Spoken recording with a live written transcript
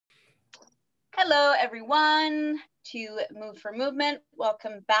Hello, everyone, to Move for Movement.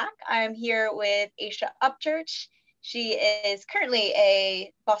 Welcome back. I'm here with Aysha Upchurch. She is currently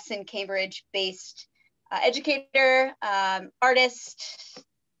a Boston, Cambridge-based educator, artist,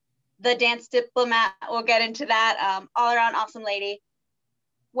 the dance diplomat. We'll get into that. All-around awesome lady.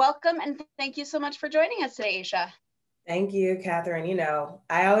 Welcome, and thank you so much for joining us today, Aysha. Thank you, Catherine. You know,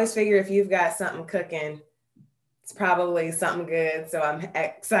 I always figure if you've got something cooking, it's probably something good. So I'm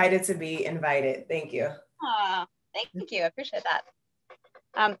excited to be invited. Thank you. Thank you. I appreciate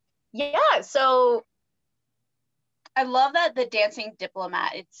that. Yeah, so I love that the Dancing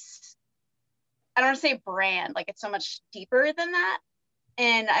Diplomat, I don't want to say brand, like it's so much deeper than that.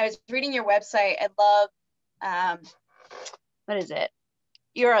 And I was reading your website. I love, what is it?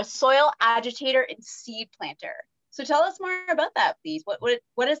 You're a soil agitator and seed planter. So tell us more about that, please. What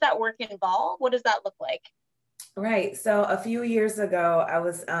does that work involve? What does that look like? Right. So a few years ago, I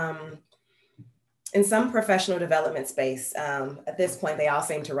was in some professional development space. At this point, they all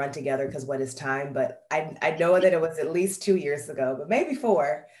seem to run together because what is time? But I know that it was at least 2 years ago, but maybe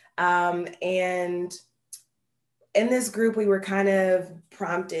 4. And in this group, we were kind of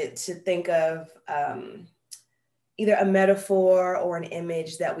prompted to think of either a metaphor or an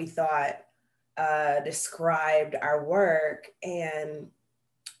image that we thought described our work. And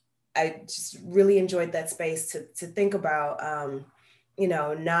I just really enjoyed that space to think about, you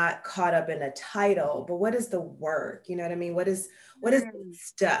know, not caught up in a title, but what is the work? You know what I mean? What is the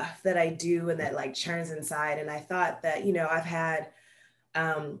stuff that I do and that like churns inside? And I thought that, you know, I've had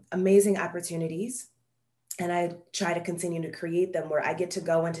amazing opportunities and I try to continue to create them where I get to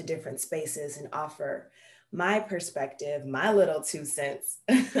go into different spaces and offer my perspective, my little 2 cents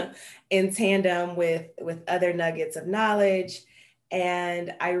in tandem with other nuggets of knowledge.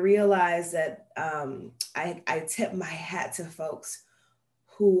 And I realized that I tip my hat to folks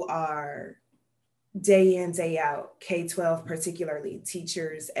who are day in, day out, K-12 particularly,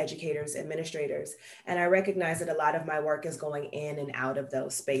 teachers, educators, administrators. And I recognize that a lot of my work is going in and out of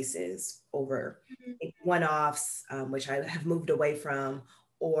those spaces over one-offs, which I have moved away from,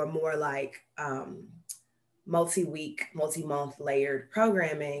 or more like multi-week, multi-month layered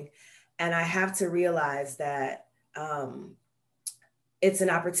programming. And I have to realize that it's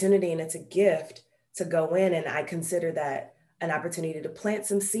an opportunity and it's a gift to go in, and I consider that an opportunity to plant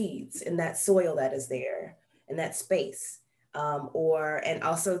some seeds in that soil that is there, in that space, and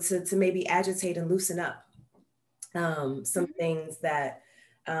also to maybe agitate and loosen up some things that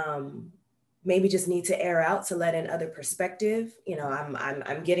maybe just need to air out to let in other perspective. You know,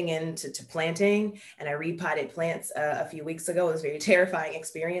 I'm getting into planting, and I repotted plants a few weeks ago. It was a very terrifying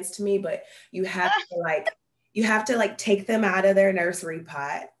experience to me, but you have to like take them out of their nursery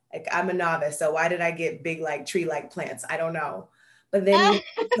pot. Like I'm a novice, so why did I get big like tree-like plants? I don't know. But then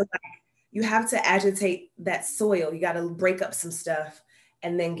you have to agitate that soil. You got to break up some stuff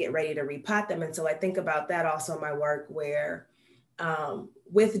and then get ready to repot them. And so I think about that also in my work, where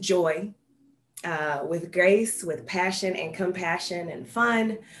with joy, with grace, with passion and compassion and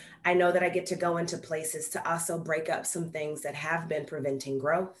fun, I know that I get to go into places to also break up some things that have been preventing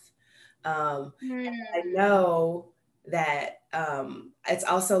growth. I know that it's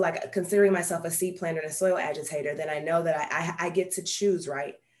also like considering myself a seed planter and a soil agitator, then I know that I get to choose,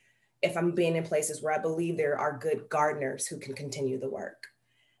 right? If I'm being in places where I believe there are good gardeners who can continue the work.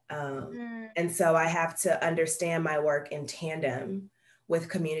 And so I have to understand my work in tandem with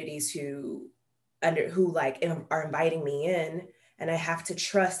communities who like are inviting me in. And I have to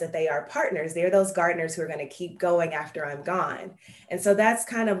trust that they are partners. They're those gardeners who are going to keep going after I'm gone. And so that's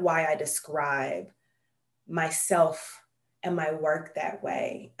kind of why I describe myself and my work that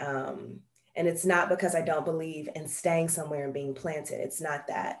way. And it's not because I don't believe in staying somewhere and being planted. It's not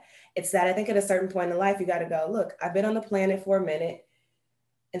that. It's that I think at a certain point in life, you got to go, look, I've been on the planet for a minute.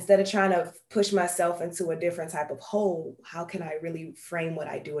 Instead of trying to push myself into a different type of hole, how can I really frame what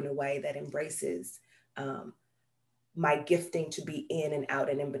I do in a way that embraces my gifting to be in and out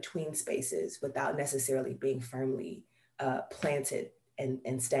and in between spaces without necessarily being firmly planted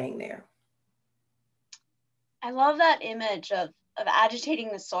and staying there. I love that image of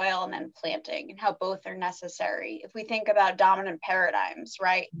agitating the soil and then planting, and how both are necessary. If we think about dominant paradigms,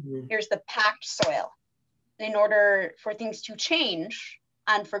 right? Here's the packed soil. In order for things to change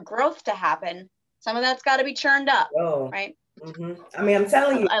and for growth to happen, some of that's got to be churned up, right? I mean, I'm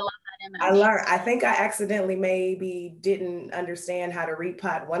telling you, I love that image. I think I accidentally maybe didn't understand how to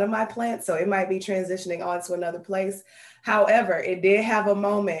repot one of my plants, so it might be transitioning on to another place. However, it did have a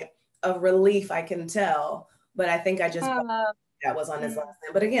moment of relief, I can tell, but I think I just that was on this last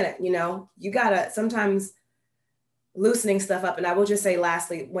name. But again, you know, you gotta sometimes loosening stuff up. And I will just say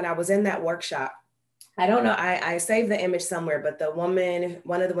lastly, when I was in that workshop, I don't know, I saved the image somewhere, but the woman,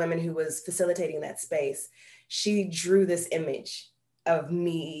 one of the women who was facilitating that space, she drew this image of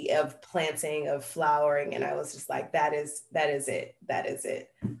me, of planting, of flowering. And I was just like, that is it. That is it.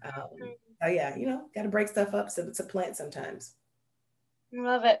 So yeah, you know, got to break stuff up to plant sometimes.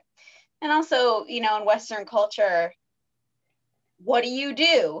 Love it. And also, you know, in Western culture, what do you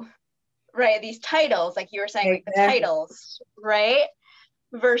do? Right? These titles, like you were saying, like the titles, right?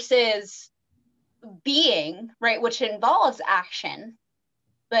 Versus being, right? Which involves action.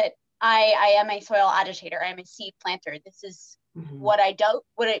 But I am a soil agitator. I am a seed planter. This is what I do,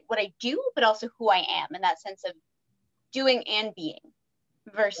 what I do, but also who I am in that sense of doing and being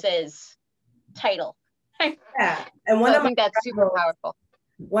versus title. Yeah. And so I think that's super powerful.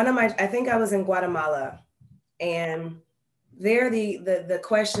 I think I was in Guatemala, and there the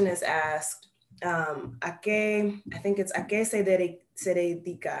question is asked, I think it's a qué se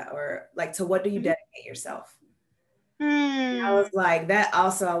dedica, or like, to what do you dedicate yourself? I was like, that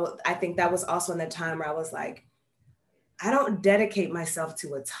also, I think that was also in the time where I was like, I don't dedicate myself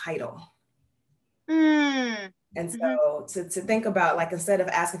to a title. And so to think about, like, instead of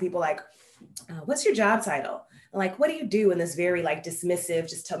asking people like, what's your job title? And like, what do you do in this very like dismissive,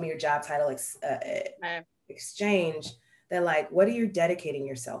 just tell me your job title exchange, they're like, what are you dedicating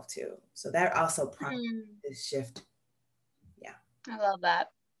yourself to? So that also prompted this shift. Yeah. I love that.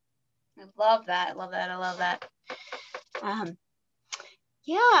 I love that. I love that. I love that.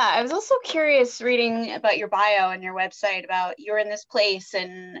 Yeah, I was also curious reading about your bio and your website about you're in this place,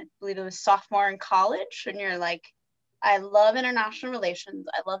 and I believe it was sophomore in college, and you're like, I love international relations.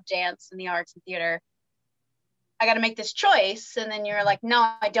 I love dance and the arts and theater. I got to make this choice. And then you're like,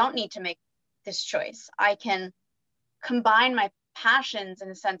 no, I don't need to make this choice. I can combine my passions in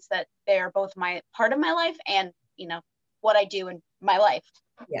the sense that they are both my part of my life and, you know, what I do in my life.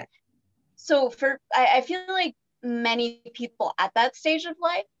 Yeah. So I feel like many people at that stage of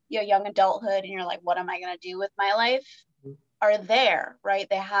life, you know, young adulthood, and you're like, what am I going to do with my life? Are there, right?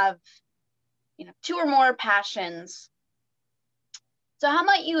 They have, you know, two or more passions. So how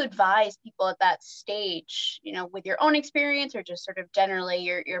might you advise people at that stage, you know, with your own experience or just sort of generally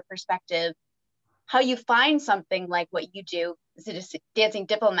your perspective, how you find something like what you do as a dancing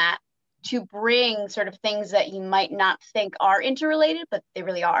diplomat to bring sort of things that you might not think are interrelated, but they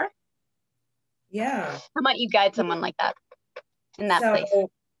really are? Yeah. How might you guide someone like that in that place?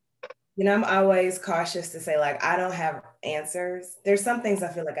 You know, I'm always cautious to say, like, I don't have answers. There's some things I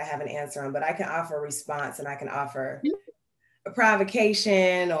feel like I have an answer on, but I can offer a response, and I can offer a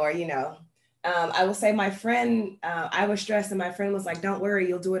provocation, or, you know, I will say my friend, I was stressed, and my friend was like, don't worry,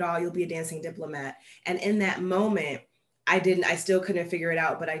 you'll do it all. You'll be a dancing diplomat. And in that moment, I still couldn't figure it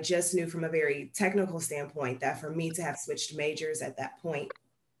out, but I just knew from a very technical standpoint that for me to have switched majors at that point,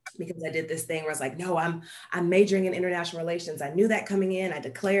 because I did this thing where I was like, no, I'm majoring in international relations. I knew that coming in. I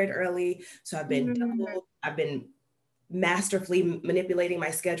declared early. So I've been masterfully manipulating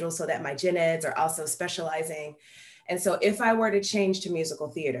my schedule so that my gen eds are also specializing. And so if I were to change to musical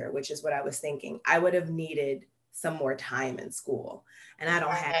theater, which is what I was thinking, I would have needed some more time in school. And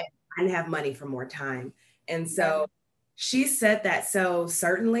I didn't have money for more time. And so she said that so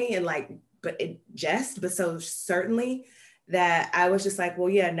certainly, and like, but so certainly, that I was just like, well,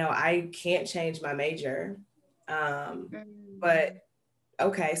 yeah, no, I can't change my major. But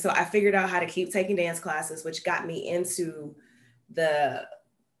okay, so I figured out how to keep taking dance classes, which got me into the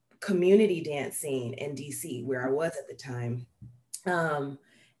community dance scene in DC, where I was at the time.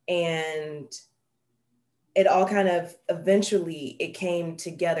 And it all kind of eventually it came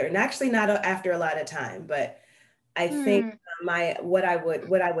together, and actually not after a lot of time, but I think what I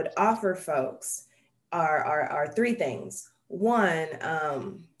would offer folks are three things. One,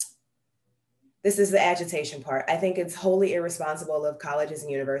 this is the agitation part. I think it's wholly irresponsible of colleges and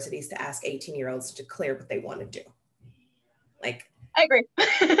universities to ask 18-year-olds to declare what they want to do. Like, I agree.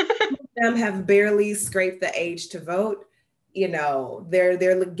 them have barely scraped the age to vote. You know, their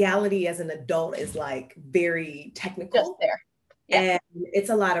legality as an adult is like very technical. Just there. Yeah. And it's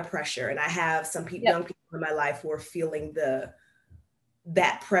a lot of pressure. And I have some young people in my life who are feeling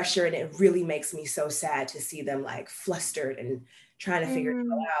that pressure, and it really makes me so sad to see them like flustered and trying to figure it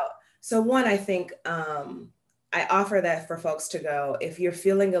all out. So one, I think I offer that for folks to go, if you're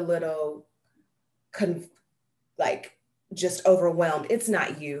feeling a little like just overwhelmed, it's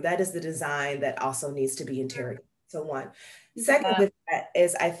not you. That is the design that also needs to be interrogated. So one. Second with that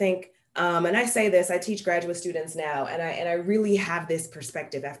is, I think, and I say this, I teach graduate students now, and I really have this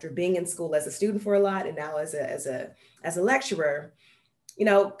perspective after being in school as a student for a lot, and now as a lecturer.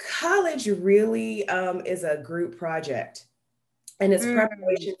 college really is a group project, and it's Mm.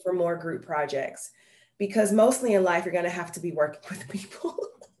 preparation for more group projects, because mostly in life, you're going to have to be working with people.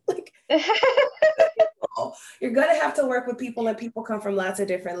 Like, you're going to have to work with people, and people come from lots of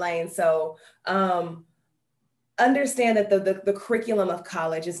different lanes. So understand that the curriculum of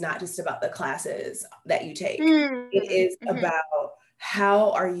college is not just about the classes that you take. It is about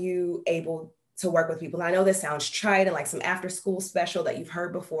how are you able to work with people. I know this sounds trite and like some after school special that you've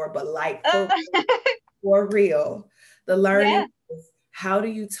heard before, but like for real, the learning is, how do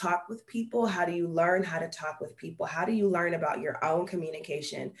you talk with people? How do you learn how to talk with people? How do you learn about your own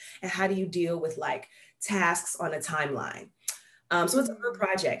communication? And how do you deal with like tasks on a timeline? So it's a group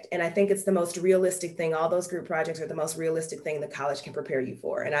project, and I think it's the most realistic thing. All those group projects are the most realistic thing the college can prepare you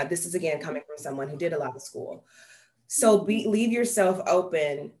for. And this is again coming from someone who did a lot of school. So leave yourself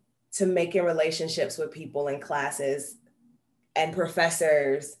open to making relationships with people in classes and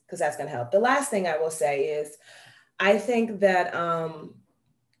professors, because that's going to help. The last thing I will say is, I think that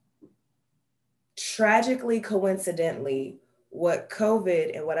tragically, coincidentally, what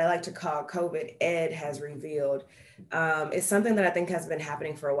COVID and what I like to call COVID ed has revealed is something that I think has been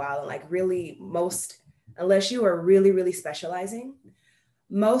happening for a while. And like really unless you are really, really specializing,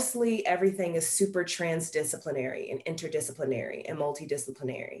 mostly everything is super transdisciplinary and interdisciplinary and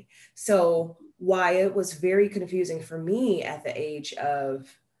multidisciplinary. So why it was very confusing for me at the age of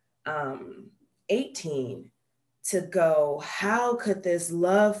 18 to go, how could this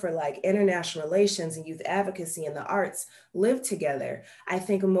love for like international relations and youth advocacy and the arts live together? I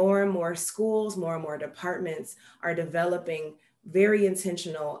think more and more schools, more and more departments are developing very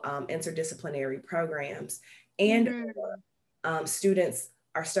intentional interdisciplinary programs, and students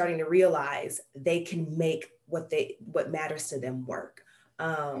are starting to realize they can make what matters to them work.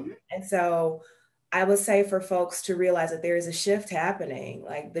 And so I would say for folks to realize that there is a shift happening.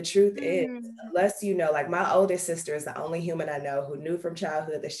 Like the truth is, unless like my oldest sister is the only human I know who knew from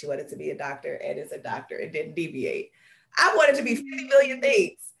childhood that she wanted to be a doctor and is a doctor and didn't deviate. I wanted to be 50 million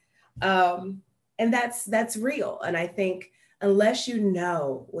things. And that's real. And I think unless you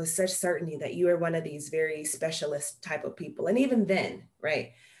know with such certainty that you are one of these very specialist type of people, and even then,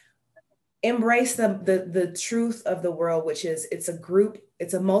 right, embrace the truth of the world, which is it's a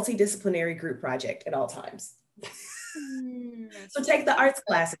multidisciplinary group project at all times. So take the arts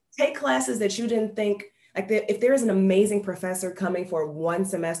classes, take classes that you didn't think, like if there is an amazing professor coming for one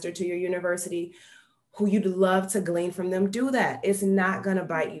semester to your university who you'd love to glean from them, do that. It's not going to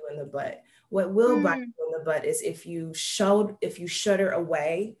bite you in the butt. What will bite you in the butt is if you shutter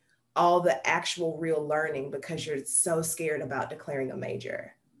away all the actual real learning because you're so scared about declaring a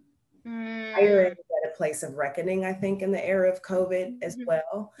major. Higher ed is at a place of reckoning, I think, in the era of COVID as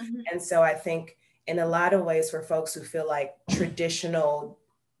well. And so I think in a lot of ways for folks who feel like traditional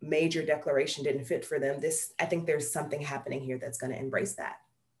major declaration didn't fit for them, I think there's something happening here that's going to embrace that.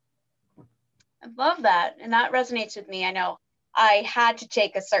 I love that. And that resonates with me. I know I had to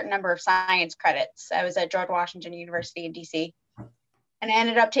take a certain number of science credits. I was at George Washington University in DC, and I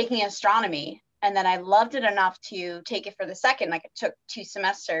ended up taking astronomy. And then I loved it enough to take it for the second, like it took 2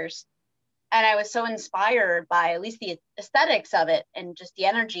 semesters. And I was so inspired by at least the aesthetics of it and just the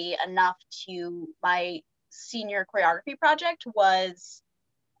energy enough to, my senior choreography project was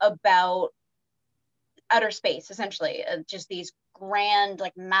about outer space, essentially, just these grand,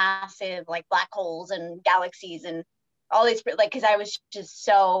 like massive, like black holes and galaxies and all these, like, because I was just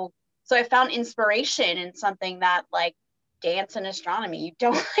so I found inspiration in something that like dance and astronomy you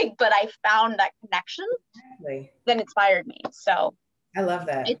don't like, but I found that connection that inspired me. So I love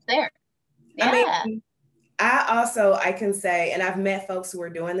that. It's there. Yeah. I mean, I can say, and I've met folks who are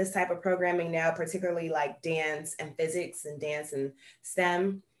doing this type of programming now, particularly like dance and physics and dance and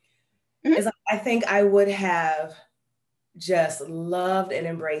STEM. Is like, I think I would have just loved and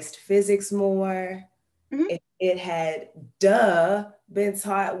embraced physics more if it had been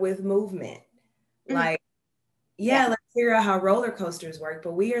taught with movement. Like, let's figure out how roller coasters work,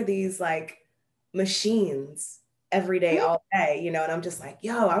 but we are these like machines every day, all day, and I'm just like,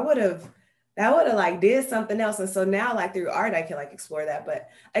 yo, that would have like did something else. And so now like through art, I can like explore that. But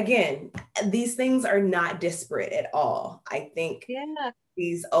again, these things are not disparate at all. I think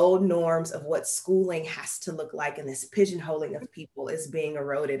these old norms of what schooling has to look like and this pigeonholing of people is being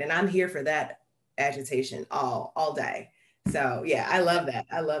eroded. And I'm here for that agitation all day. So yeah, I love that.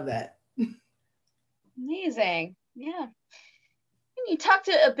 I love that. Amazing. Yeah. And you talked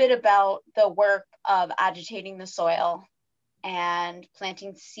a bit about the work of agitating the soil and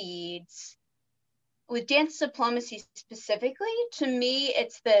planting seeds. with dance diplomacy specifically, to me,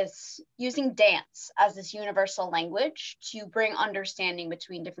 it's this using dance as this universal language to bring understanding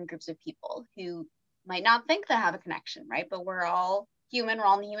between different groups of people who might not think they have a connection, right? But we're all human, we're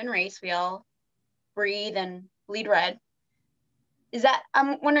all in the human race, we all breathe and bleed red. Is that,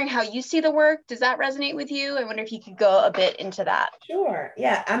 I'm wondering how you see the work. Does that resonate with you? I wonder if you could go a bit into that. Sure.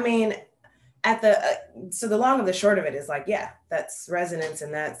 Yeah. I mean, at the so the long and the short of it is like, yeah, that's resonance,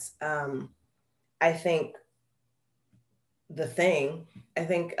 and that's I think the thing. I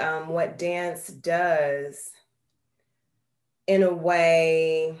think what dance does in a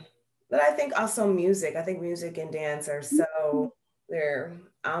way, but I think also music. I think music and dance are so, they're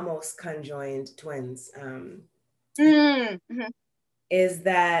almost conjoined twins. Mm-hmm. Is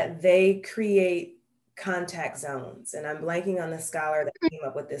that they create contact zones. And I'm blanking on the scholar that came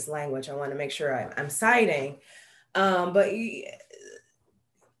up with this language. I want to make sure I'm citing. But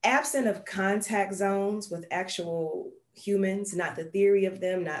absent of contact zones with actual humans, not the theory of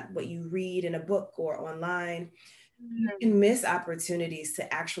them, not what you read in a book or online, you can miss opportunities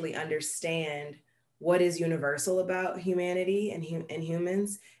to actually understand what is universal about humanity and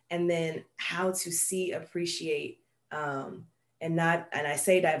humans, and then how to see, appreciate, and I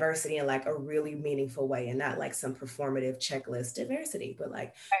say diversity in like a really meaningful way, and not like some performative checklist diversity, but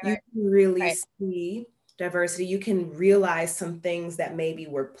like you can really see diversity. You can realize some things that maybe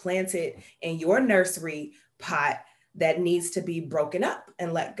were planted in your nursery pot that needs to be broken up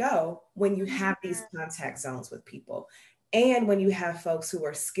and let go when you have these contact zones with people. And when you have folks who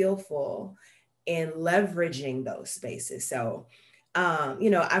are skillful in leveraging those spaces. So,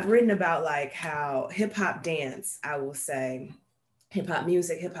 I've written about like how hip hop dance, I will say, hip hop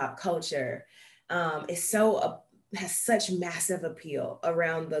music, hip hop culture has such massive appeal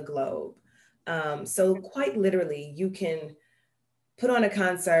around the globe. So quite literally, you can put on a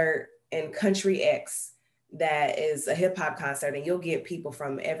concert in country X that is a hip hop concert, and you'll get people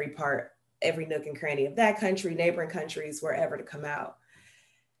from every nook and cranny of that country, neighboring countries, wherever, to come out.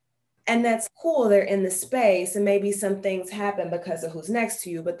 And that's cool. They're in the space, and maybe some things happen because of who's next to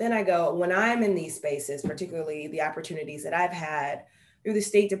you. But then I go, when I'm in these spaces, particularly the opportunities that I've had through the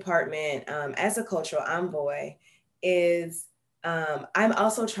State Department as a cultural envoy, is I'm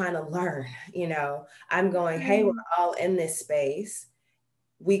also trying to learn. I'm going, hey, we're all in this space.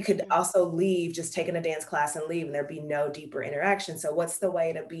 We could also leave, just taking a dance class and leave, and there'd be no deeper interaction. So what's the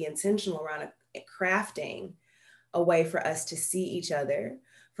way to be intentional around crafting a way for us to see each other,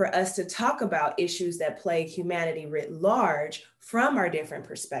 for us to talk about issues that plague humanity writ large from our different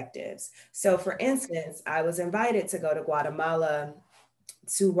perspectives? So for instance, I was invited to go to Guatemala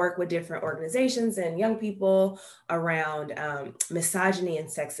to work with different organizations and young people around misogyny and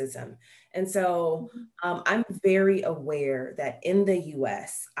sexism. And so I'm very aware that in the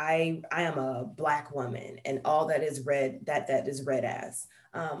US, I am a Black woman, and all that is read, that is read as.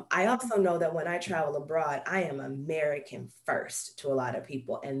 I also know that when I travel abroad, I am American first to a lot of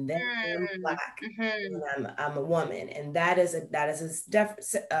people, and then I'm Black, and I'm a woman, and that is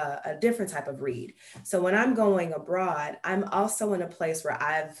a different type of read. So when I'm going abroad, I'm also in a place where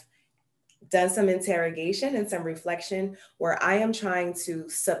I've done some interrogation and some reflection, where I am trying to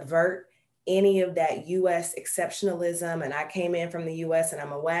subvert any of that US exceptionalism. And I came in from the US, and I'm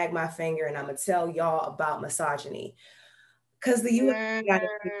gonna wag my finger and I'm gonna tell y'all about misogyny. Because the US got it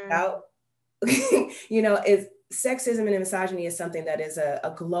figured out. Is sexism and misogyny is something that is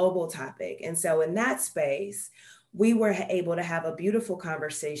a global topic. And so in that space, we were able to have a beautiful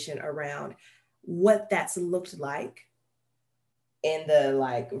conversation around what that's looked like in the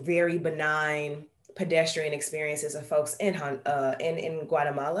like very benign pedestrian experiences of folks in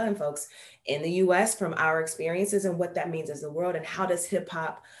Guatemala and folks in the US from our experiences, and what that means as the world, and how does hip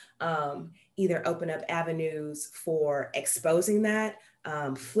hop either open up avenues for exposing that,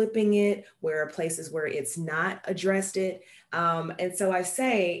 flipping it where places where it's not addressed it. And so I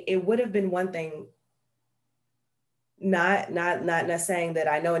say it would have been one thing, not saying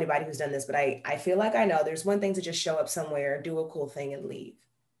that I know anybody who's done this, but I feel like I know there's one thing to just show up somewhere, do a cool thing, and leave.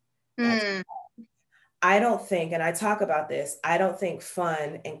 I don't think, and I talk about this, I don't think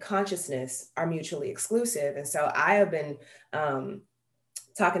fun and consciousness are mutually exclusive. And so I have been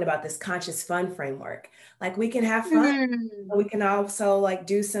talking about this conscious fun framework. Like, we can have fun, but we can also like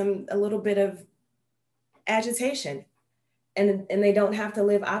do a little bit of agitation, and they don't have to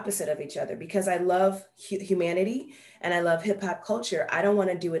live opposite of each other. Because I love humanity and I love hip hop culture, I don't want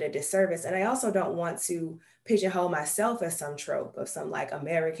to do it a disservice. And I also don't want to pigeonhole myself as some trope of some like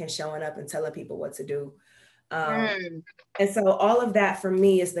American showing up and telling people what to do. And so all of that for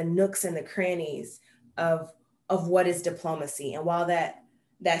me is the nooks and the crannies of what is diplomacy. And while that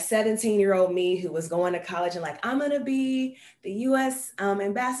that 17-year-old me who was going to college and like, I'm going to be the US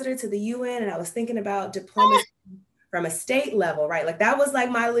ambassador to the UN. And I was thinking about diplomacy from a state level, right? Like that was like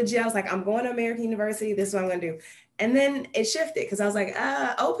my legit, I was like, I'm going to American University. This is what I'm going to do. And then it shifted because I was like,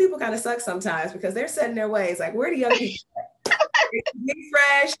 old people kind of suck sometimes because they're set in their ways. Like, where do young people be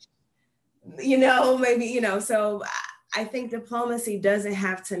fresh? You know, maybe, you know, so I think diplomacy doesn't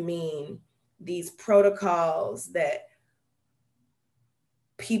have to mean these protocols that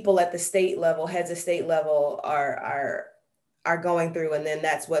people at the state level, heads of state level are going through. And then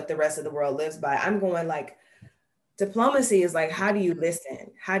that's what the rest of the world lives by. I'm going like, diplomacy is like, how do you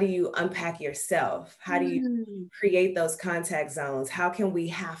listen? How do you unpack yourself? How do you create those contact zones? How can we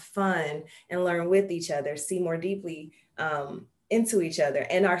have fun and learn with each other, see more deeply into each other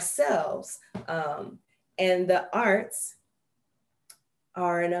and ourselves? And the arts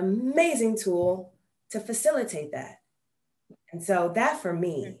are an amazing tool to facilitate that. And so that for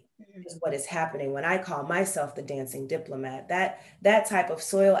me is what is happening when I call myself the dancing diplomat. That type of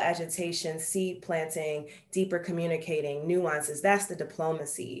soil agitation, seed planting, deeper communicating, nuances, that's the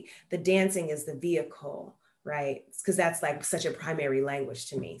diplomacy. The dancing is the vehicle, right? Because that's like such a primary language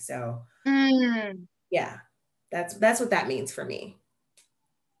to me. So yeah, that's what that means for me.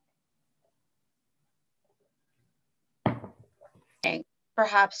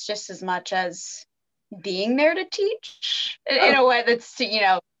 Perhaps just as much as being there to teach in a way that's, you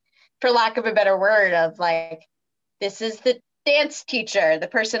know, for lack of a better word, of like, this is the dance teacher, the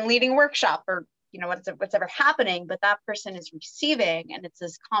person leading workshop, or, you know, what's ever happening, but that person is receiving, and it's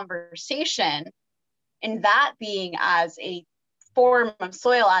this conversation, and that being as a form of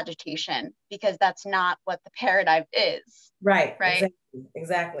soil agitation, because that's not what the paradigm is. Right.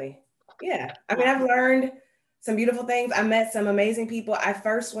 Exactly. Yeah. I mean, I've learned some beautiful things. I met some amazing people. I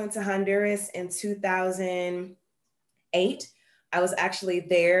first went to Honduras in 2008. I was actually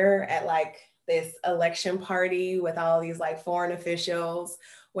there at like this election party with all these like foreign officials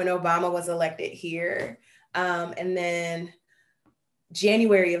when Obama was elected here. And then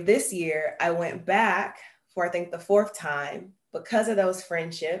January of this year, I went back for, I think, the 4th time because of those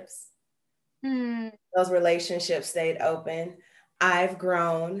friendships. Those relationships stayed open. I've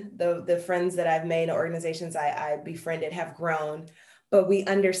grown, the friends that I've made, organizations I befriended have grown, but we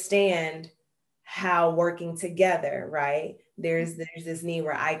understand how working together, right? There's this need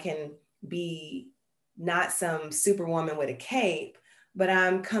where I can be not some superwoman with a cape, but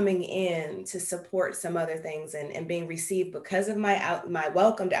I'm coming in to support some other things and being received because of my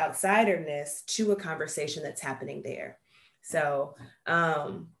welcomed outsiderness to a conversation that's happening there. So,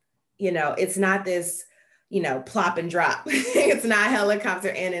 you know, it's not this, you know, plop and drop. It's not helicopter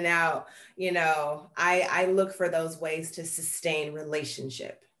in and out. You know, I look for those ways to sustain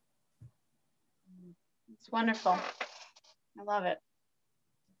relationship. It's wonderful. I love it.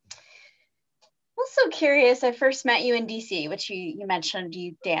 Also curious, I first met you in DC, which you mentioned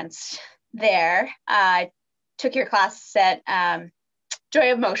you danced there. I took your class at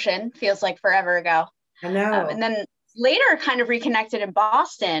Joy of Motion, feels like forever ago. I know. And then later kind of reconnected in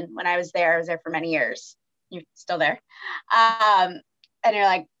Boston when I was there. I was there for many years. You're still there. And you're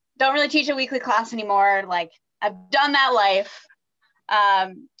like, don't really teach a weekly class anymore. Like, I've done that life.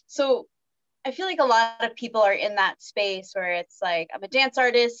 So I feel like a lot of people are in that space where it's like, I'm a dance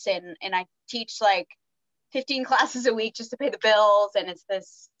artist and I teach like 15 classes a week just to pay the bills. And it's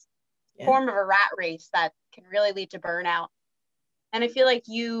this form of a rat race that can really lead to burnout. And I feel like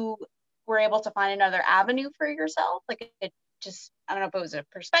you were able to find another avenue for yourself. Like it just, I don't know if it was a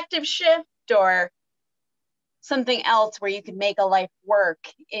perspective shift or something else where you could make a life work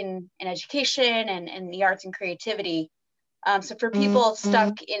in education and in the arts and creativity. So for people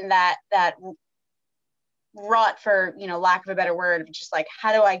stuck in that rut, for, you know, lack of a better word, just like,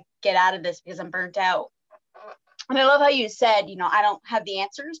 how do I get out of this because I'm burnt out? And I love how you said, you know, I don't have the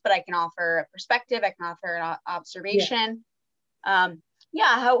answers, but I can offer a perspective. I can offer an observation. How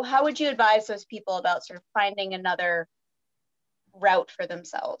would you advise those people about sort of finding another route for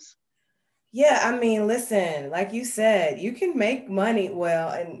themselves? Yeah, I mean, listen, like you said, you can make money.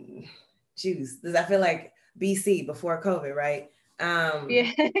 Well, and geez, I feel like BC before COVID, right?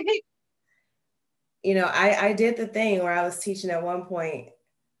 You know, I did the thing where I was teaching at one point,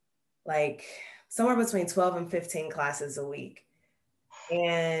 like somewhere between 12 and 15 classes a week.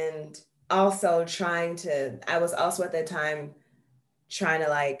 And also I was also at that time trying to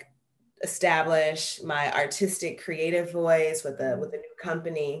like establish my artistic creative voice with a new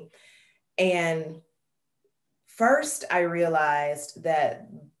company. And first I realized that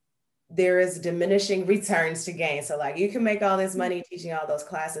there is diminishing returns to gain. So like you can make all this money teaching all those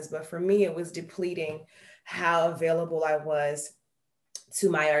classes, but for me, it was depleting how available I was to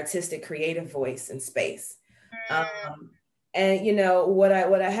my artistic creative voice and space. Mm. And you know what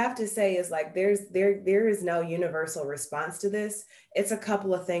I have to say is like there is no universal response to this. It's a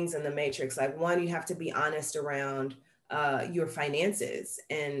couple of things in the matrix. Like one, you have to be honest around your finances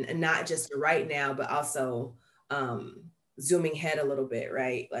and not just for right now, but also um, zooming ahead a little bit,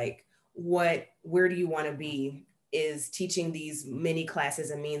 right? Like where do you want to be? Is teaching these mini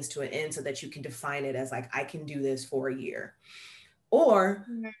classes a means to an end so that you can define it as like I can do this for a year, or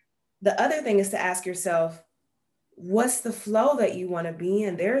Mm. the other thing is to ask yourself, what's the flow that you want to be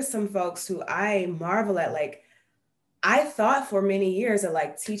in? There are some folks who I marvel at. Like, I thought for many years of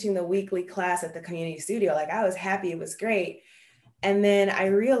like teaching the weekly class at the community studio. Like, I was happy, it was great. And then I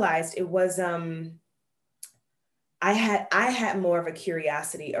realized it was, I had more of a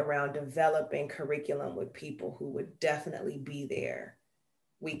curiosity around developing curriculum with people who would definitely be there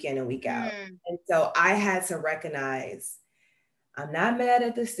week in and week out. Mm. And so I had to recognize I'm not mad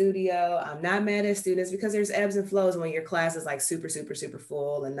at the studio. I'm not mad at students because there's ebbs and flows when your class is like super, super, super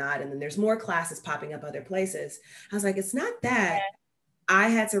full and not. And then there's more classes popping up other places. I was like, it's not that. I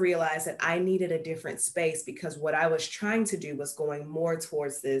had to realize that I needed a different space because what I was trying to do was going more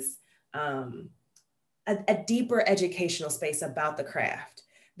towards this, a deeper educational space about the craft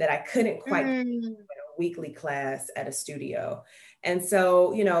that I couldn't quite Mm. a weekly class at a studio. And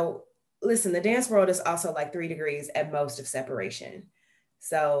so, you know, listen, the dance world is also like 3 degrees at most of separation.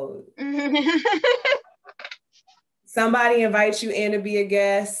 So somebody invites you in to be a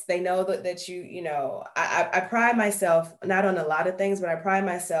guest. They know that you know, I pride myself not on a lot of things, but I pride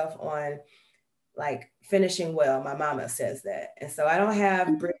myself on like finishing well. My mama says that. And so I don't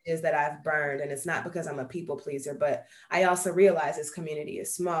have bridges that I've burned. And it's not because I'm a people pleaser, but I also realize this community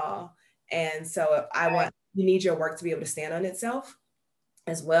is small. And so if I want, you need your work to be able to stand on itself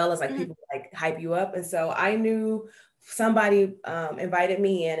as well as like Mm. people like hype you up. And so I knew somebody invited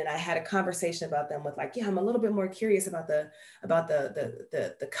me in and I had a conversation about them with like, yeah, I'm a little bit more curious about the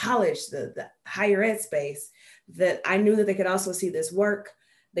college, the higher ed space, that I knew that they could also see this work.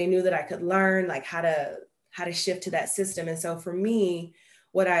 They knew that I could learn like how to shift to that system. And so for me,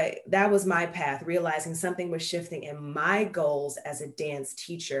 that was my path, realizing something was shifting in my goals as a dance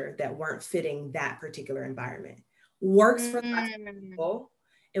teacher that weren't fitting that particular environment. Works for lots of Mm. people,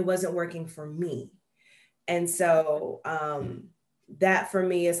 it wasn't working for me. And so that for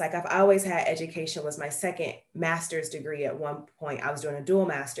me is like, I've always had education was my second master's degree. At one point I was doing a dual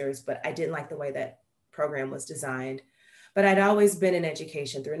master's, but I didn't like the way that program was designed. But I'd always been in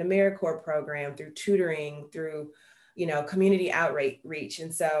education through an AmeriCorps program, through tutoring, through, you know, community outreach.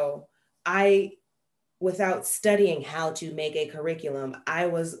 And so I, without studying how to make a curriculum, I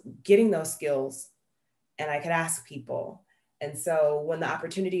was getting those skills and I could ask people. And so when the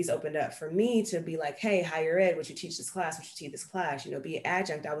opportunities opened up for me to be like, hey, higher ed, would you teach this class? Would you teach this class? You know, be an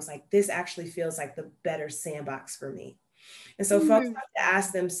adjunct. I was like, this actually feels like the better sandbox for me. And so folks Mm. have to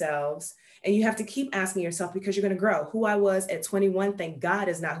ask themselves, and you have to keep asking yourself because you're going to grow. Who I was at 21, thank God,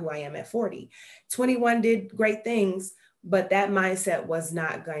 is not who I am at 40. 21 did great things, but that mindset was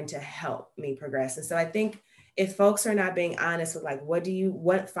not going to help me progress. And so I think if folks are not being honest with like,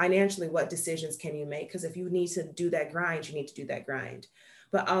 what financially, what decisions can you make? Because if you need to do that grind, you need to do that grind.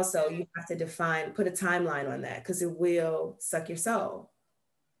 But also you have to put a timeline on that because it will suck your soul.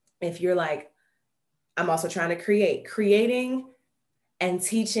 If you're like, I'm also trying to creating and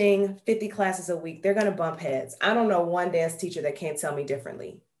teaching 50 classes a week, they're going to bump heads. I don't know one dance teacher that can't tell me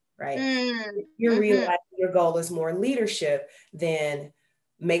differently, right? Mm. If you Mm-hmm. realize your goal is more leadership, then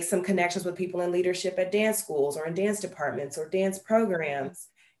make some connections with people in leadership at dance schools or in dance departments or dance programs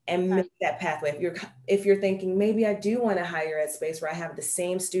and make that pathway. If you're thinking maybe I do want a higher ed space where I have the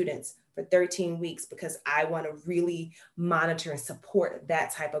same students for 13 weeks because I want to really monitor and support that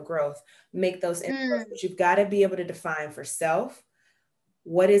type of growth, make those inputs. Mm. But you've got to be able to define for self,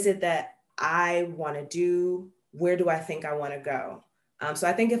 what is it that I want to do? Where do I think I want to go? So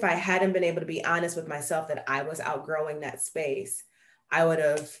I think if I hadn't been able to be honest with myself that I was outgrowing that space, I would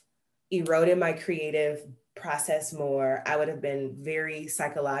have eroded my creative process more. I would have been very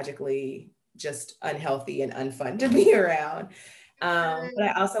psychologically just unhealthy and unfun to be around. But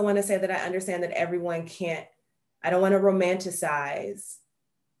I also want to say that I understand that everyone can't, I don't want to romanticize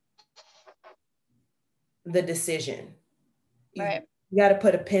the decision. Right. You got to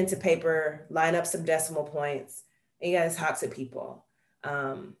put a pen to paper, line up some decimal points, and you got to talk to people.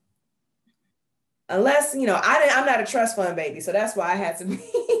 Unless, you know, I'm not a trust fund baby, so that's why I had to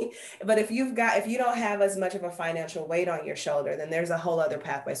be. But if you don't have as much of a financial weight on your shoulder, then there's a whole other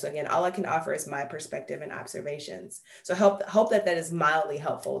pathway. So again, all I can offer is my perspective and observations. So hope that is mildly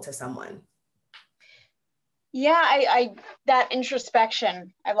helpful to someone. Yeah, I that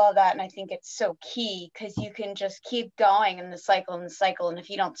introspection, I love that. And I think it's so key because you can just keep going in the cycle and the cycle. And if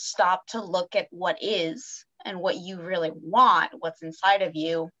you don't stop to look at what is and what you really want, what's inside of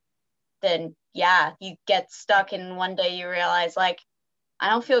you, then yeah, you get stuck and one day you realize like, I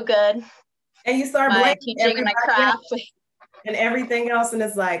don't feel good. And you start My blaming teaching and my everybody else craft. and everything else. And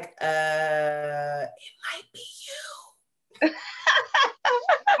it's like, it might be you.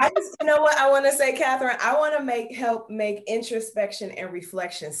 I just, you know what I want to say, Catherine? I want to help make introspection and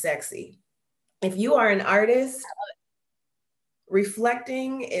reflection sexy. If you are an artist,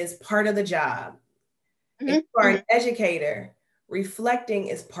 reflecting is part of the job. If you are an educator, reflecting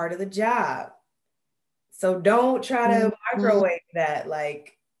is part of the job. So don't try to microwave that.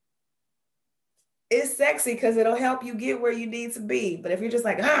 Like, it's sexy because it'll help you get where you need to be. But if you're just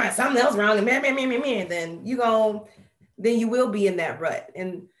like, something else wrong, and then then you will be in that rut.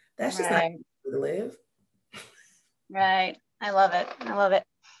 And that's just not to live. Right. I love it. I love it.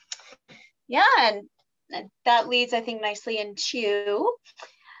 Yeah. And that leads, I think, nicely into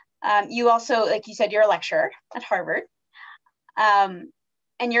you also, like you said, you're a lecturer at Harvard.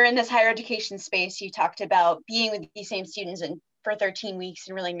 And you're in this higher education space. You talked about being with these same students for 13 weeks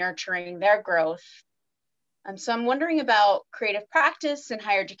and really nurturing their growth. So I'm wondering about creative practice in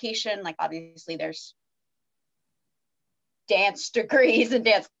higher education. Like obviously there's dance degrees and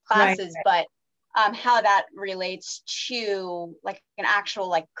dance classes, right. But how that relates to like an actual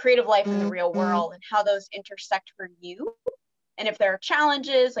like creative life in the real world and how those intersect for you. And if there are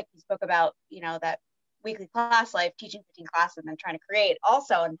challenges, like you spoke about, you know, that weekly class life, teaching 15 classes and then trying to create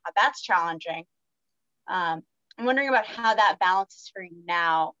also, and how that's challenging. I'm wondering about how that balances for you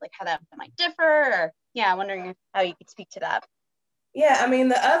now, like how that might differ, or I'm wondering how you could speak to that. Yeah, I mean,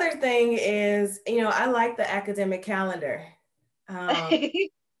 the other thing is, I like the academic calendar.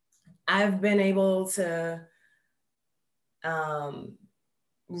 I've been able to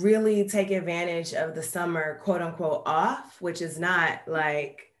really take advantage of the summer, quote unquote, off, which is not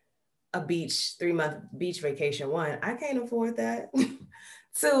like a 3-month beach vacation. One, I can't afford that.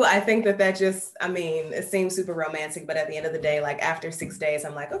 Two, I think that just, I mean, it seems super romantic, but at the end of the day, like after 6 days,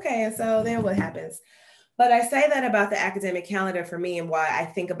 I'm like, okay, and so then what happens? But I say that about the academic calendar for me and why I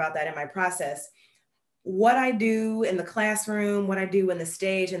think about that in my process. What I do in the classroom, what I do in the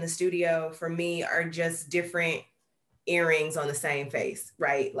stage, in the studio, for me are just different earrings on the same face,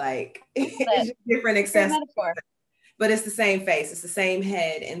 right? Like it's just different accessories, but it's the same face, it's the same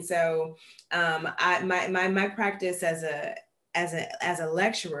head. And so my practice as a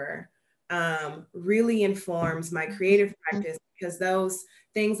lecturer really informs my creative practice, because those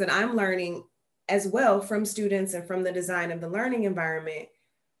things that I'm learning as well from students and from the design of the learning environment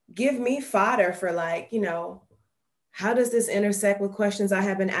give me fodder for like, how does this intersect with questions I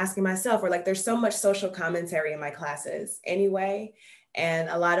have been asking myself? Or like, there's so much social commentary in my classes anyway. And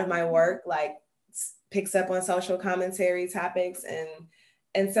a lot of my work like picks up on social commentary topics.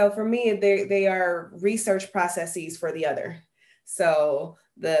 And so for me, they are research processes for the other. So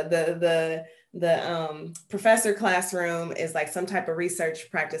the professor classroom is like some type of research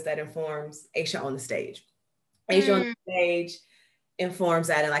practice that informs Aysha on the stage. Aysha on the stage informs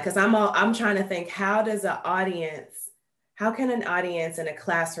that. And like, cause I'm trying to think, how can an audience in a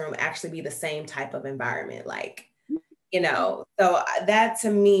classroom actually be the same type of environment? Like, so that to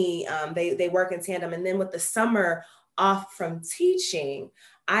me, they work in tandem. And then with the summer off from teaching,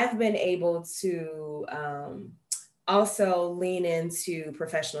 I've been able to also lean into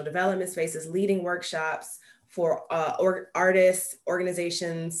professional development spaces, leading workshops for artists,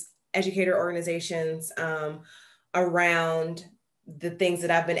 organizations, educator organizations around the things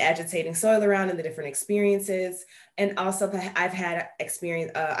that I've been agitating soil around and the different experiences. And also I've had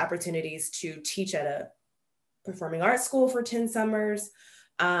opportunities to teach at a performing arts school for 10 summers,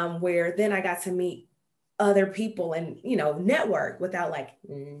 where then I got to meet other people and, network without like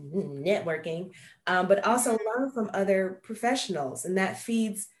networking, but also learn from other professionals. And that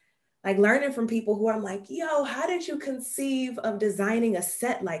feeds like learning from people who I'm like, yo, how did you conceive of designing a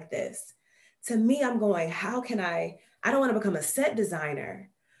set like this? To me, I'm going, I don't want to become a set designer,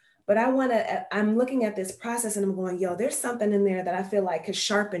 but I'm looking at this process and I'm going, yo, there's something in there that I feel like could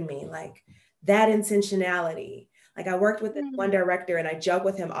sharpen me, like that intentionality. Like I worked with this one director and I joke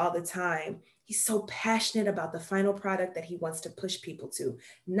with him all the time. He's so passionate about the final product that he wants to push people to,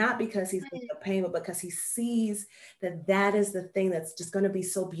 not because he's in pain, but because he sees that is the thing that's just going to be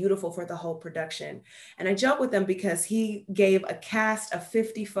so beautiful for the whole production. And I joke with him because he gave a cast of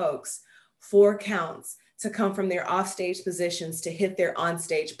 50 folks 4 counts to come from their offstage positions to hit their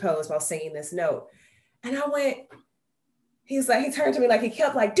onstage pose while singing this note. And I went, he turned to me like, he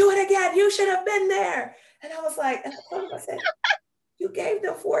kept like, do it again. You should have been there. And I was like, and I told him, I said, you gave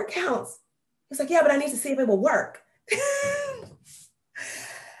them 4 counts. He's like, yeah, but I need to see if it will work.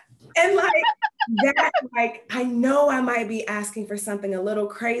 And like that, like, I know I might be asking for something a little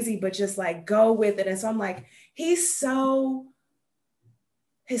crazy, but just like go with it. And so I'm like, he's so,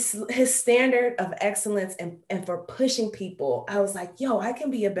 his standard of excellence and for pushing people, I was like, yo, I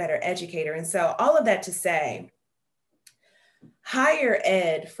can be a better educator. And so all of that to say, higher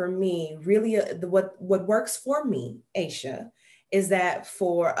ed for me, really, what works for me, Aysha, is that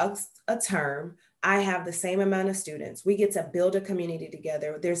for a term, I have the same amount of students. We get to build a community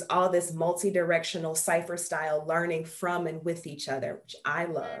together. There's all this multi-directional cipher style learning from and with each other, which I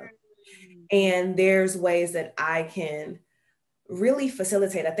love. And there's ways that I can really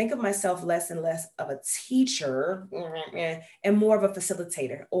facilitate. I think of myself less and less of a teacher and more of a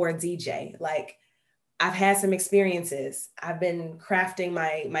facilitator or a DJ. Like, I've had some experiences. I've been crafting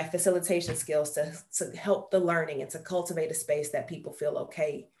my facilitation skills to help the learning and to cultivate a space that people feel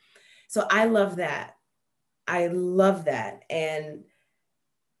okay. So I love that. I love that. And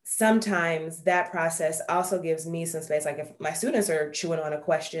sometimes that process also gives me some space. Like if my students are chewing on a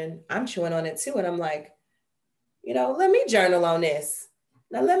question, I'm chewing on it too. And I'm like, let me journal on this.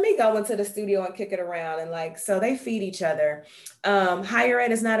 Now let me go into the studio and kick it around. And like, so they feed each other. Higher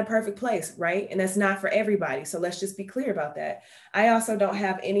ed is not a perfect place, right? And that's not for everybody. So let's just be clear about that. I also don't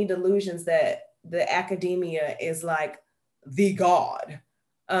have any delusions that the academia is like the God.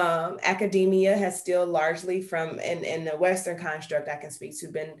 Academia has still largely in the Western construct I can speak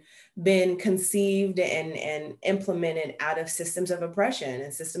to, been conceived and implemented out of systems of oppression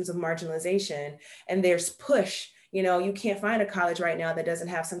and systems of marginalization. And there's push. You can't find a college right now that doesn't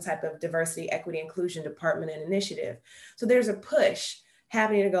have some type of diversity, equity, inclusion department and initiative. So there's a push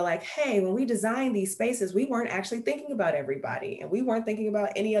happening to go like, hey, when we designed these spaces, we weren't actually thinking about everybody. And we weren't thinking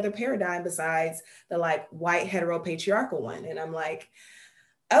about any other paradigm besides the like white heteropatriarchal one. And I'm like,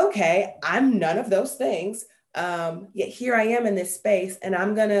 okay, I'm none of those things. Yet here I am in this space, and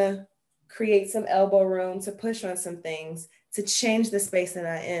I'm gonna create some elbow room to push on some things to change the space that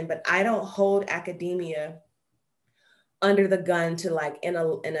I'm in. But I don't hold academia under the gun to like in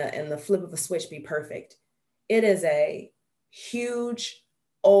the flip of a switch be perfect. It is a huge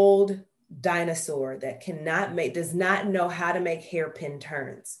old dinosaur that does not know how to make hairpin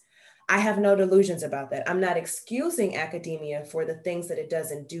turns. I have no delusions about that. I'm not excusing academia for the things that it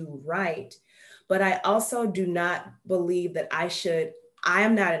doesn't do right, but I also do not believe that I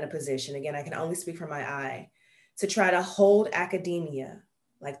am not in a position, again, I can only speak from my eye, to try to hold academia,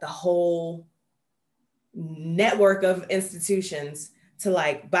 like the whole network of institutions, to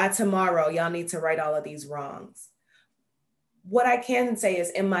like, by tomorrow, y'all need to right all of these wrongs. What I can say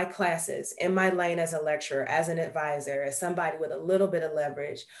is in my classes, in my lane as a lecturer, as an advisor, as somebody with a little bit of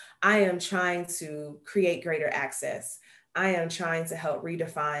leverage, I am trying to create greater access. I am trying to help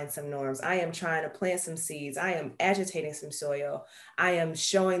redefine some norms. I am trying to plant some seeds. I am agitating some soil. I am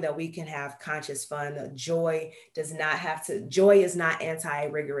showing that we can have conscious fun. Joy is not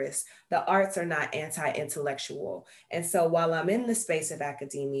anti-rigorous. The arts are not anti-intellectual. And so while I'm in the space of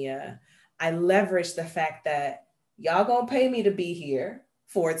academia, I leverage the fact that y'all gonna pay me to be here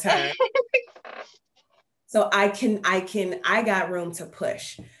for a term. So I got room to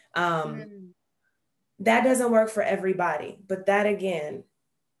push. That doesn't work for everybody, but that again,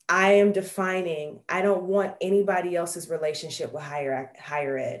 I am defining, I don't want anybody else's relationship with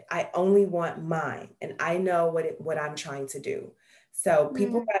higher ed. I only want mine, and I know what I'm trying to do. So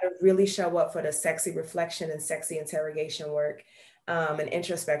people gotta really show up for the sexy reflection and sexy interrogation work. And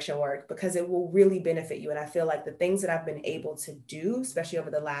introspection work, because it will really benefit you. And I feel like the things that I've been able to do, especially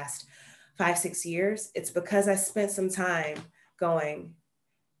over the last 5-6 years, it's because I spent some time going,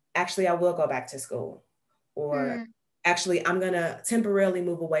 actually, I will go back to school, or actually, I'm gonna temporarily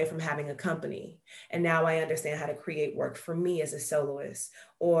move away from having a company. And now I understand how to create work for me as a soloist,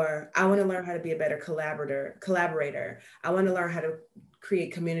 or I wanna learn how to be a better collaborator. I wanna learn how to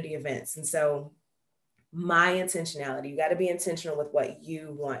create community events. And so my intentionality, you got to be intentional with what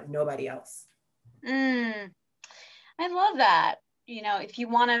you want, nobody else. I love that. If you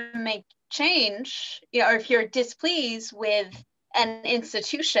want to make change, or if you're displeased with an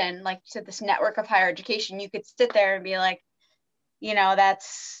institution, like to this network of higher education, you could sit there and be like,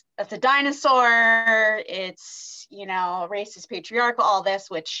 that's a dinosaur. It's, racist, patriarchal, all this,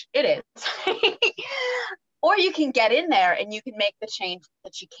 which it is. Or you can get in there and you can make the change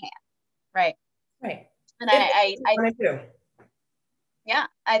that you can, right? Right. And I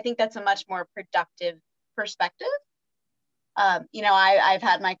think that's a much more productive perspective. You know, I've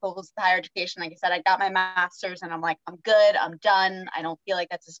had my goals with higher education. Like I said, I got my master's and I'm like, I'm good, I'm done. I don't feel like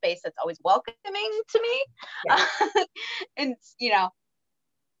that's a space that's always welcoming to me. Yeah. And, you know,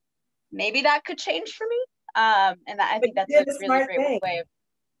 maybe that could change for me. And I But think you that's did a the really smart great thing. way of,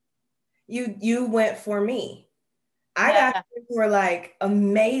 You went for me. I got yeah. people who are like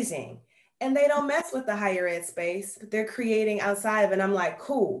amazing, and they don't mess with the higher ed space, but they're creating outside of it. And I'm like,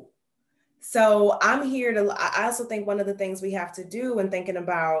 cool. So I'm here to, I also think one of the things we have to do when thinking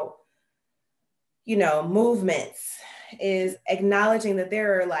about, you know, movements is acknowledging that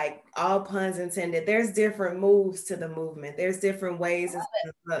there are, like, all puns intended, there's different moves to the movement. There's different ways it's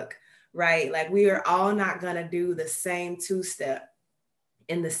gonna look, right? Like we are all not gonna do the same two-step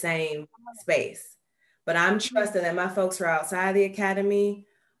in the same space. But I'm trusting that my folks who are outside the academy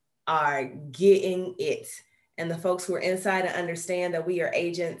are getting it. And the folks who are inside and understand that we are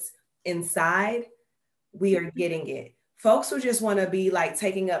agents inside, we are getting it. Folks who just want to be like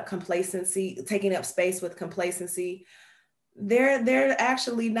taking up complacency, taking up space with complacency, they're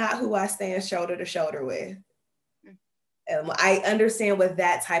actually not who I stand shoulder to shoulder with. I understand with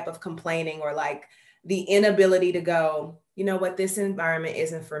that type of complaining or like the inability to go, you know what, this environment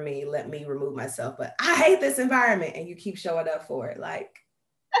isn't for me. Let me remove myself. But I hate this environment, and you keep showing up for it. Like,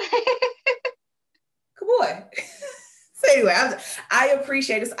 come on. So anyway, I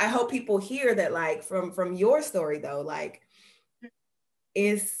appreciate this. I hope people hear that, like, from your story though, like,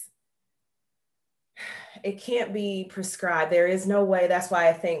 it can't be prescribed. There is no way. That's why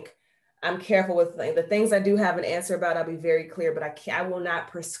I think I'm careful with the things I do have an answer about. I'll be very clear, but I will not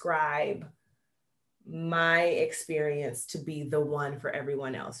prescribe my experience to be the one for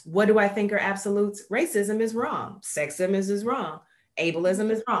everyone else. What do I think are absolutes? Racism is wrong. Sexism is wrong. Ableism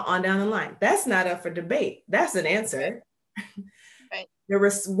is wrong. On down the line. That's not up for debate. That's an answer. Right.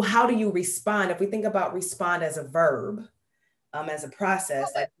 How do you respond? If we think about respond as a verb, as a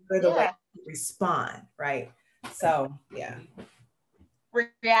process, like what are the ways to respond, right? So yeah.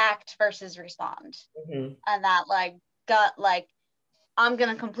 React versus respond. Mm-hmm. And that like gut, like I'm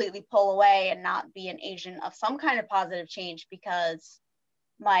going to completely pull away and not be an agent of some kind of positive change because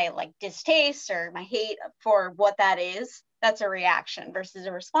my like distaste or my hate for what that is, that's a reaction versus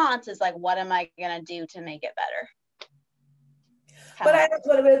a response is like, what am I going to do to make it better? But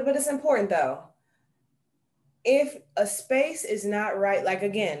it's important though. If a space is not right, like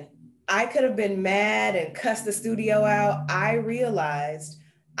again, I could have been mad and cussed the studio out. I realized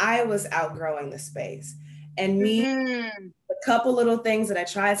I was outgrowing the space. And me, a couple little things that I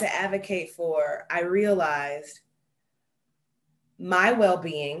tried to advocate for, I realized my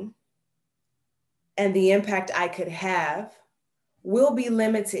well-being and the impact I could have will be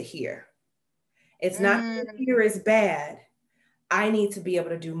limited here. It's not that here is bad. I need to be able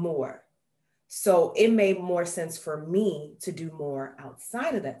to do more. So it made more sense for me to do more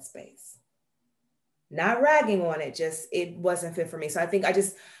outside of that space. Not ragging on it, just it wasn't fit for me. So I think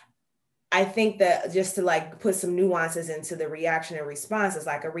that just to like put some nuances into the reaction and response is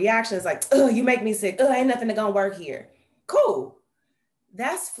like a reaction is like, oh, you make me sick. Oh, ain't nothing gonna work here. Cool.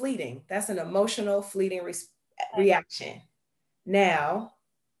 That's fleeting. That's an emotional fleeting reaction. Now,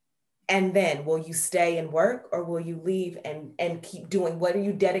 and then will you stay and work or will you leave and keep doing? What are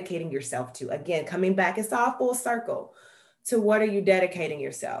you dedicating yourself to? Again, coming back, it's all full circle to what are you dedicating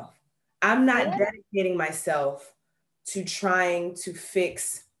yourself? I'm not dedicating myself to trying to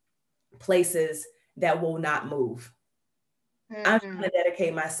fix places that will not move. I'm going to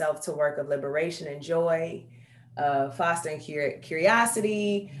dedicate myself to work of liberation and joy, of fostering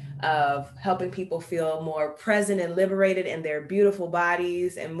curiosity, of helping people feel more present and liberated in their beautiful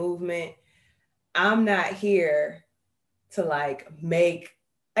bodies and movement. I'm not here to like make,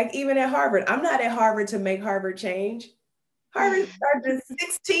 like even at Harvard, I'm not at Harvard to make Harvard change. Harvard started in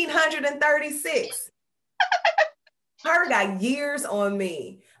 1636. Harvard got years on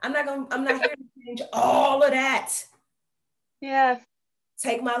me. I'm not here to change all of that. Yeah.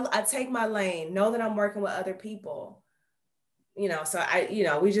 I take my lane, know that I'm working with other people. You know, so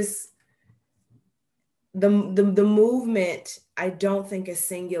we just, the movement, I don't think is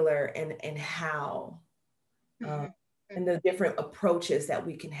singular in how, and the different approaches that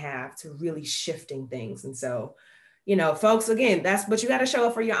we can have to really shifting things. And so, folks, again, that's, but you got to show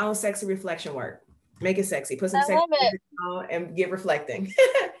up for your own sexy reflection work. Make it sexy, put some sexy music on and get reflecting.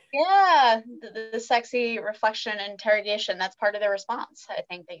 Yeah, the sexy reflection interrogation, that's part of the response, I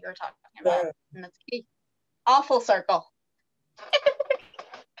think, that you're talking about. And that's key. All full circle.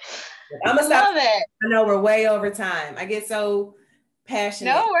 I'm gonna love it. I know we're way over time. I get so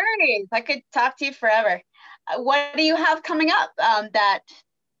passionate. No worries. I could talk to you forever. What do you have coming up that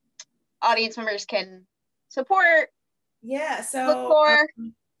audience members can support, Yeah, look so for,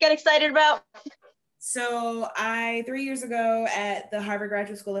 get excited about? So I, 3 years ago at the Harvard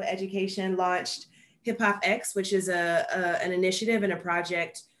Graduate School of Education, launched Hip Hop X, which is an initiative and a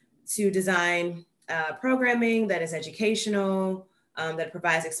project to design programming that is educational, that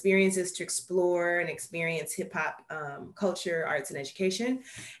provides experiences to explore and experience hip hop culture, arts, and education.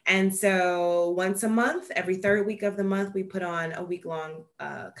 And so once a month, every third week of the month, we put on a week-long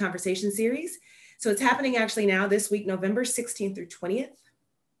conversation series. So it's happening actually now this week, November 16th through 20th.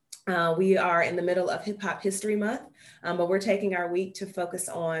 We are in the middle of Hip Hop History Month, but we're taking our week to focus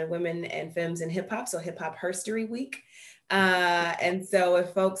on women and femmes in hip hop, so Hip Hop Herstory Week. And so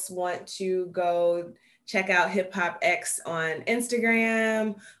if folks want to go check out Hip Hop X on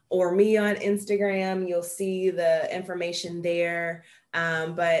Instagram or me on Instagram, you'll see the information there.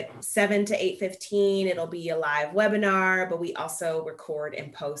 But 7 to 8:15, it'll be a live webinar, but we also record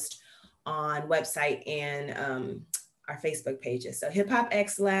and post on website and our Facebook pages. So Hip Hop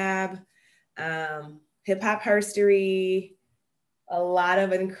X Lab, Hip Hop Herstory, a lot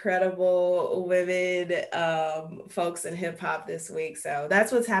of incredible women folks in hip hop this week. So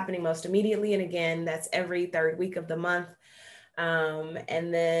that's what's happening most immediately. And again, that's every third week of the month.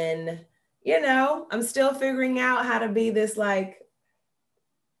 And then, you know, I'm still figuring out how to be this like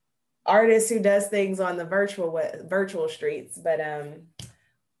artist who does things on the virtual streets, but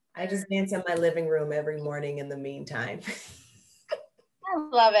I just dance in my living room every morning in the meantime. I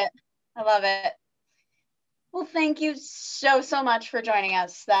love it. I love it. Well, thank you so much for joining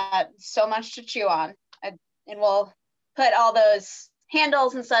us. That's so much to chew on. And we'll put all those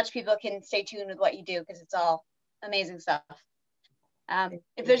handles and such. People can stay tuned with what you do because it's all amazing stuff.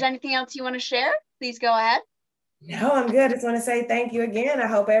 If there's anything else you want to share, please go ahead. No, I'm good. I just want to say thank you again. I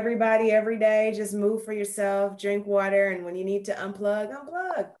hope everybody every day just move for yourself, drink water, and when you need to unplug,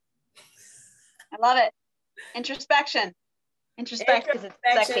 unplug. I love it. Introspection. Introspect because it's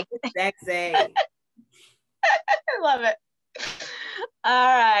sexy. Sexy. I love it.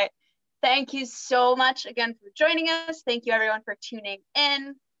 All right. Thank you so much again for joining us. Thank you everyone for tuning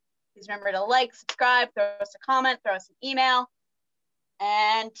in. Please remember to like, subscribe, throw us a comment, throw us an email,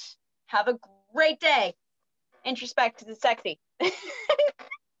 and have a great day. Introspect because it's sexy.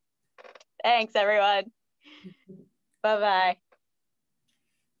 Thanks, everyone. Bye-bye.